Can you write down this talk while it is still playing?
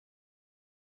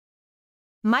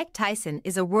Mike Tyson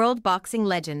is a world boxing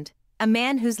legend, a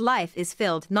man whose life is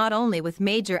filled not only with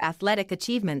major athletic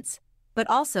achievements, but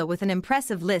also with an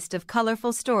impressive list of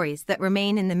colorful stories that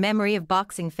remain in the memory of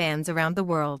boxing fans around the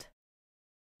world.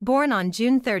 Born on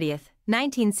June 30,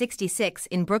 1966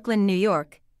 in Brooklyn, New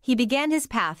York, he began his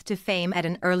path to fame at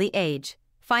an early age,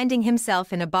 finding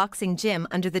himself in a boxing gym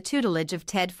under the tutelage of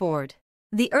Ted Ford.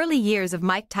 The early years of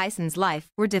Mike Tyson's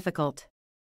life were difficult.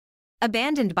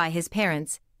 Abandoned by his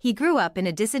parents, he grew up in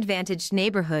a disadvantaged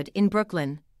neighborhood in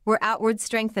Brooklyn, where outward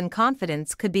strength and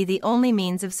confidence could be the only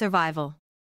means of survival.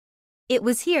 It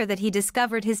was here that he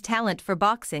discovered his talent for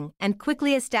boxing and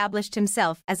quickly established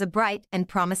himself as a bright and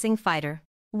promising fighter.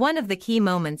 One of the key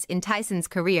moments in Tyson's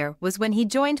career was when he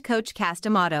joined Coach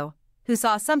D'Amato, who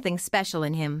saw something special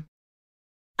in him.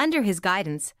 Under his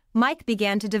guidance, Mike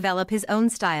began to develop his own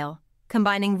style,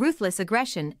 combining ruthless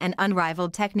aggression and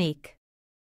unrivaled technique.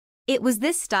 It was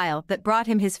this style that brought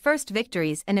him his first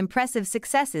victories and impressive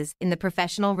successes in the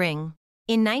professional ring.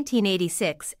 In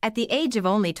 1986, at the age of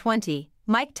only 20,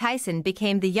 Mike Tyson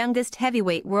became the youngest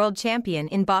heavyweight world champion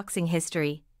in boxing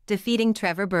history, defeating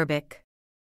Trevor Berbick.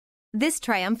 This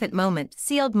triumphant moment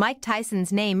sealed Mike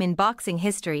Tyson's name in boxing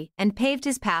history and paved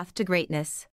his path to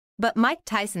greatness. But Mike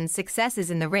Tyson's successes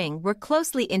in the ring were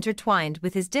closely intertwined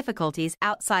with his difficulties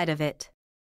outside of it.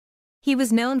 He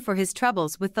was known for his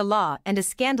troubles with the law and a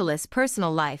scandalous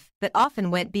personal life that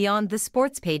often went beyond the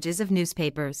sports pages of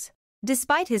newspapers.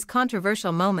 Despite his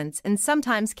controversial moments and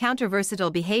sometimes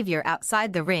controversial behavior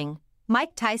outside the ring,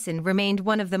 Mike Tyson remained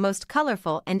one of the most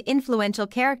colorful and influential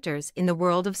characters in the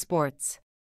world of sports.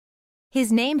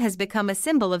 His name has become a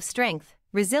symbol of strength,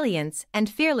 resilience, and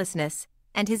fearlessness,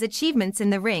 and his achievements in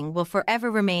the ring will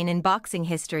forever remain in boxing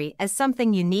history as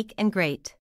something unique and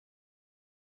great.